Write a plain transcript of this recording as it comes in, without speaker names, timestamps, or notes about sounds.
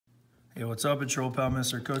Hey, what's up? It's your old pal,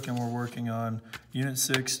 Mr. Cook, and we're working on Unit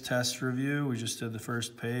 6 test review. We just did the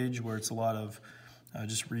first page where it's a lot of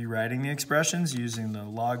just rewriting the expressions using the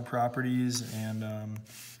log properties and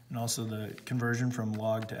also the conversion from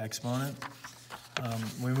log to exponent.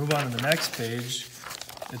 When we move on to the next page,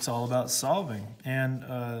 it's all about solving. And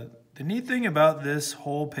the neat thing about this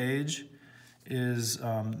whole page is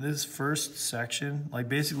this first section, like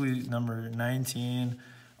basically number 19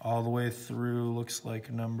 all the way through looks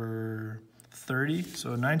like number 30.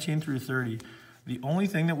 So 19 through 30. The only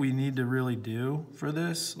thing that we need to really do for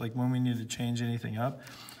this, like when we need to change anything up,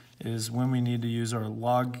 is when we need to use our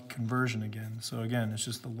log conversion again. So again, it's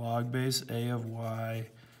just the log base a of y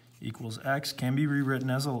equals x, can be rewritten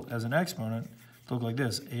as an exponent to look like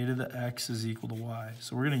this. A to the x is equal to y.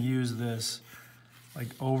 So we're going to use this like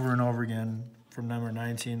over and over again from number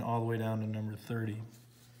 19 all the way down to number 30.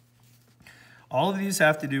 All of these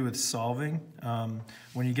have to do with solving.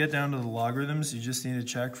 When you get down to the logarithms, you just need to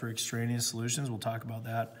check for extraneous solutions. We'll talk about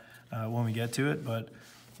that when we get to it, but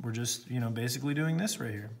we're just, basically doing this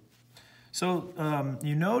right here. So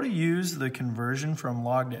you know to use the conversion from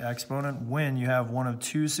log to exponent when you have one of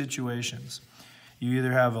two situations. You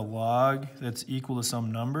either have a log that's equal to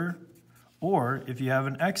some number, or if you have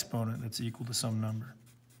an exponent that's equal to some number.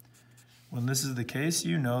 When this is the case,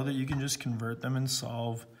 you know that you can just convert them and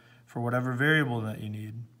solve for whatever variable that you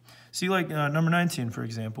need. See, like number 19, for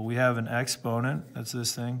example, we have an exponent, that's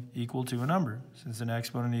this thing, equal to a number. Since an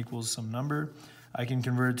exponent equals some number, I can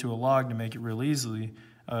convert it to a log to make it real easily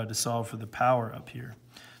to solve for the power up here.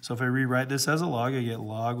 So if I rewrite this as a log, I get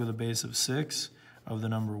log with a base of 6 of the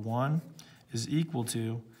number 1 is equal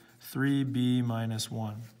to 3b minus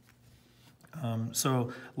 1.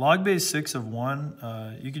 So log base 6 of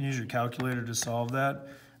 1, you can use your calculator to solve that.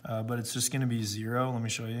 But it's just going to be 0. Let me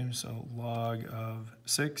show you. So log of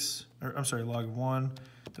 1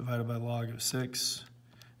 divided by log of 6.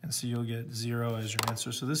 And so you'll get 0 as your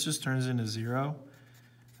answer. So this just turns into 0.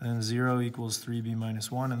 And then 0 equals 3b minus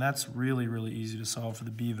 1. And that's really, really easy to solve for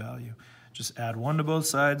the b value. Just add 1 to both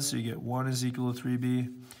sides. So you get 1 is equal to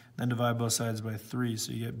 3b. Then divide both sides by 3.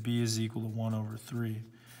 So you get b is equal to 1 over 3.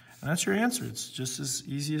 And that's your answer. It's just as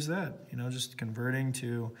easy as that. Just converting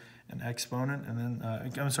to an exponent and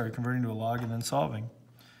then, converting to a log and then solving.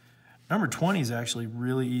 Number 20 is actually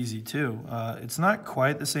really easy too. It's not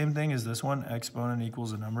quite the same thing as this one, exponent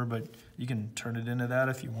equals a number, but you can turn it into that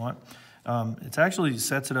if you want. It actually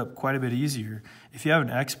sets it up quite a bit easier. If you have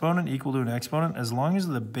an exponent equal to an exponent, as long as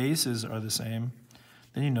the bases are the same,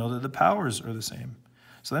 then you know that the powers are the same.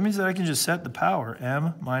 So that means that I can just set the power,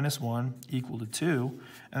 m minus 1 equal to 2,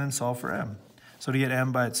 and then solve for m. So to get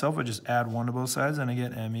m by itself, I just add 1 to both sides, and I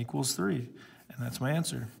get m equals 3. And that's my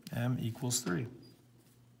answer, m equals 3.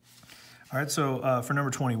 All right, so for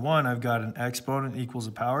number 21, I've got an exponent equals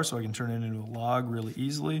a power, so I can turn it into a log really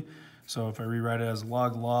easily. So if I rewrite it as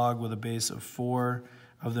log with a base of 4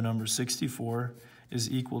 of the number 64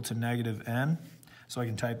 is equal to negative n. So I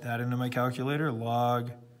can type that into my calculator,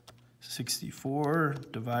 log 64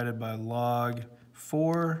 divided by log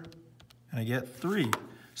 4, and I get 3.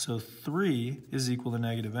 So 3 is equal to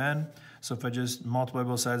negative n. So if I just multiply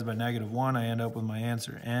both sides by negative 1, I end up with my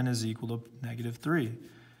answer. N is equal to negative 3.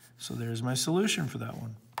 So there's my solution for that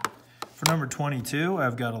one. For number 22,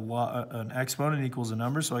 I've got an exponent equals a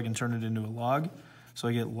number, so I can turn it into a log. So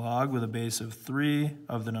I get log with a base of 3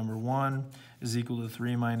 of the number 1 is equal to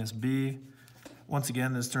 3 minus b. Once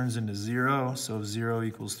again, this turns into 0, so 0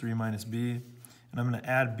 equals 3 minus b. And I'm going to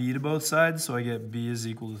add b to both sides, so I get b is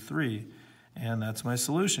equal to 3. And that's my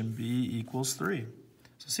solution, b equals 3.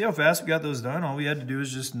 So see how fast we got those done? All we had to do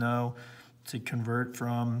is just know to convert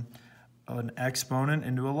from an exponent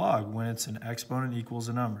into a log when it's an exponent equals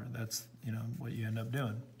a number. That's what you end up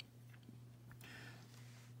doing.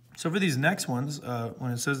 So for these next ones,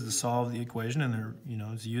 when it says to solve the equation and they're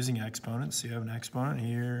it's using exponents, so you have an exponent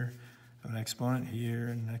here, an exponent here,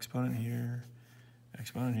 and an exponent here,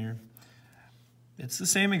 exponent here. It's the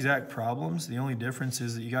same exact problems. The only difference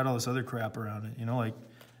is that you got all this other crap around it. Like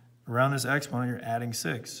around this exponent, you're adding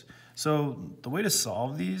 6. So the way to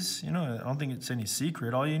solve these, I don't think it's any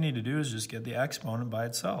secret. All you need to do is just get the exponent by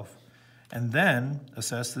itself and then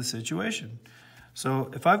assess the situation.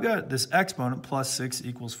 So if I've got this exponent plus 6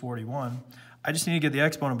 equals 41, I just need to get the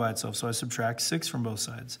exponent by itself. So I subtract 6 from both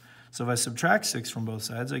sides. So if I subtract 6 from both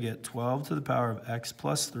sides, I get 12 to the power of x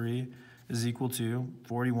plus 3 is equal to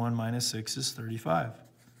 41 minus 6 is 35.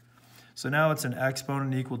 So now it's an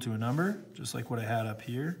exponent equal to a number, just like what I had up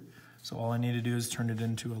here. So all I need to do is turn it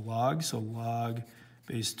into a log. So log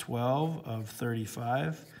base 12 of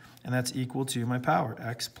 35, and that's equal to my power,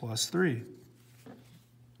 x plus 3.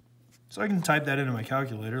 So I can type that into my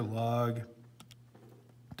calculator, log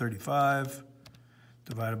 35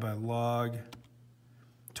 divided by log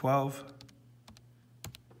 12.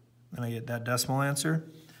 Then I get that decimal answer.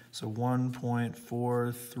 So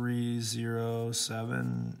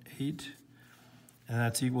 1.43078. And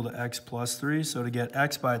that's equal to x plus 3. So to get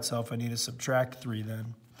x by itself, I need to subtract 3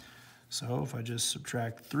 then. So if I just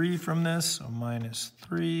subtract 3 from this, so minus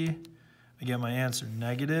 3, I get my answer,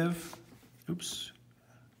 negative, oops,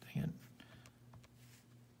 dang it.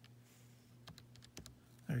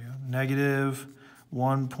 There you go, negative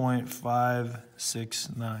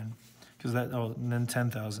 1.569. Because that, oh, and then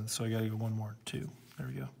 10,000, so I gotta go one more, 2. There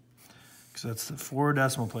we go. Because that's the 4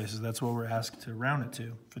 decimal places. That's what we're asked to round it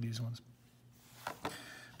to for these ones.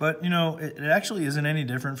 But, you know, it actually isn't any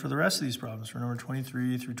different for the rest of these problems. For number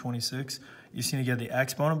 23 through 26, you just need to get the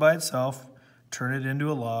exponent by itself, turn it into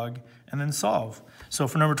a log, and then solve. So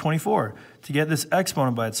for number 24, to get this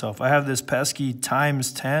exponent by itself, I have this pesky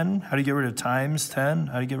times 10. How do you get rid of times 10?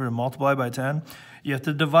 How do you get rid of multiply by 10? You have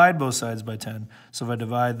to divide both sides by 10. So if I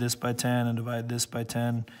divide this by 10 and divide this by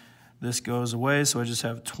 10, this goes away. So I just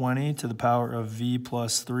have 20 to the power of v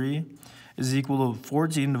plus 3 is equal to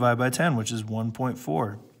 14 divided by 10, which is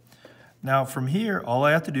 1.4. Now from here, all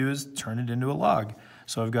I have to do is turn it into a log.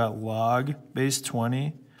 So I've got log base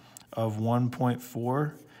 20 of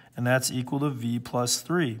 1.4, and that's equal to v plus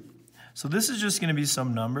 3. So this is just going to be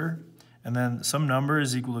some number, and then some number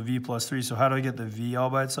is equal to v plus 3. So how do I get the v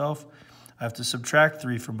all by itself? I have to subtract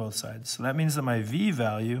 3 from both sides. So that means that my v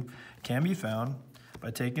value can be found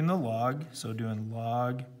by taking the log, so doing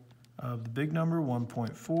log of the big number,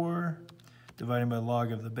 1.4, dividing by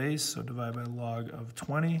log of the base, so divide by log of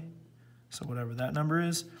 20. So whatever that number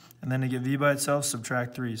is, and then to get v by itself,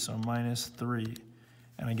 subtract 3, so minus 3.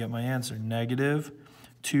 And I get my answer, negative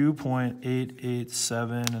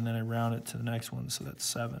 2.887, and then I round it to the next one, so that's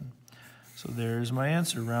 7. So there's my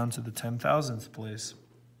answer, round to the 10,000th place.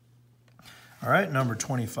 All right, number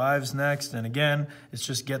 25 is next, and again, it's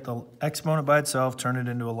just get the exponent by itself, turn it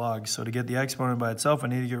into a log. So to get the exponent by itself, I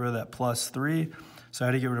need to get rid of that plus 3. So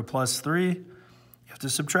how do you get rid of plus 3? You have to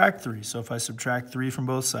subtract 3. So if I subtract 3 from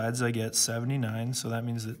both sides, I get 79. So that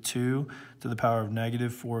means that 2 to the power of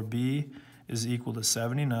negative 4b is equal to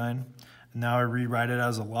 79. And now I rewrite it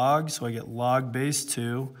as a log. So I get log base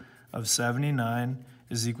 2 of 79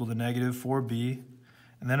 is equal to negative 4b.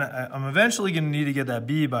 And then I'm eventually going to need to get that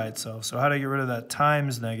b by itself. So how do I get rid of that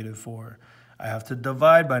times negative 4? I have to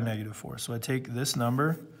divide by negative 4. So I take this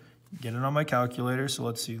number, get it on my calculator. So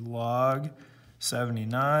let's see, log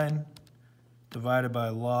 79 divided by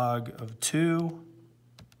log of 2,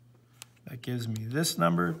 that gives me this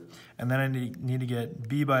number, and then I need to get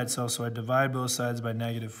b by itself, so I divide both sides by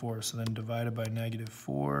negative 4, so then divided by negative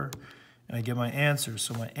 4, and I get my answer.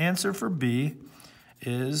 So my answer for b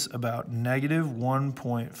is about negative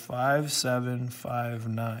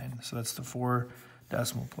 1.5759, so that's the 4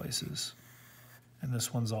 decimal places, and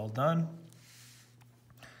this one's all done.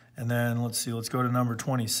 And then let's see, let's go to number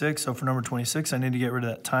 26. So for number 26, I need to get rid of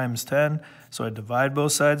that times 10. So I divide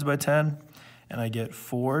both sides by 10, and I get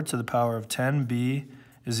 4 to the power of 10b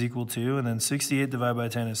is equal to, and then 68 divided by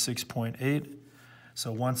 10 is 6.8.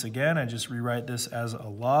 So once again, I just rewrite this as a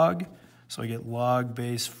log. So I get log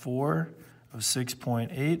base 4 of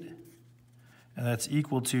 6.8, and that's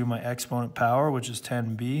equal to my exponent power, which is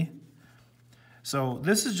 10b. So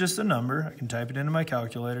this is just a number. I can type it into my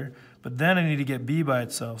calculator, but then I need to get b by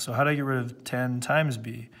itself. So how do I get rid of 10 times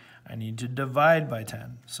b? I need to divide by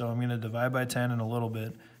 10. So I'm going to divide by 10 in a little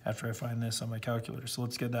bit after I find this on my calculator. So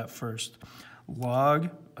let's get that first. Log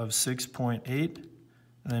of 6.8, and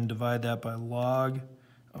then divide that by log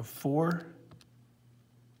of 4.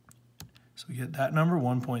 So we get that number,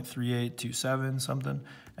 1.3827 something.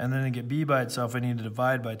 And then to get b by itself, I need to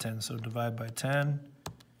divide by 10. So divide by 10.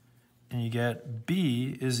 And you get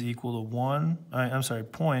b is equal to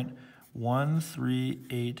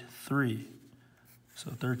 0.1383. So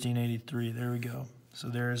 1383, there we go. So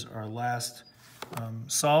there's our last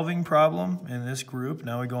solving problem in this group.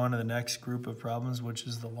 Now we go on to the next group of problems, which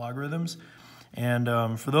is the logarithms. And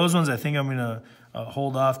for those ones, I think I'm gonna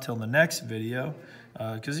hold off till the next video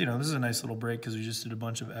because, you know, this is a nice little break because we just did a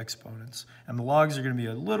bunch of exponents. And the logs are gonna be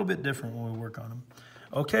a little bit different when we work on them.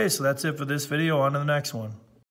 Okay, so that's it for this video. On to the next one.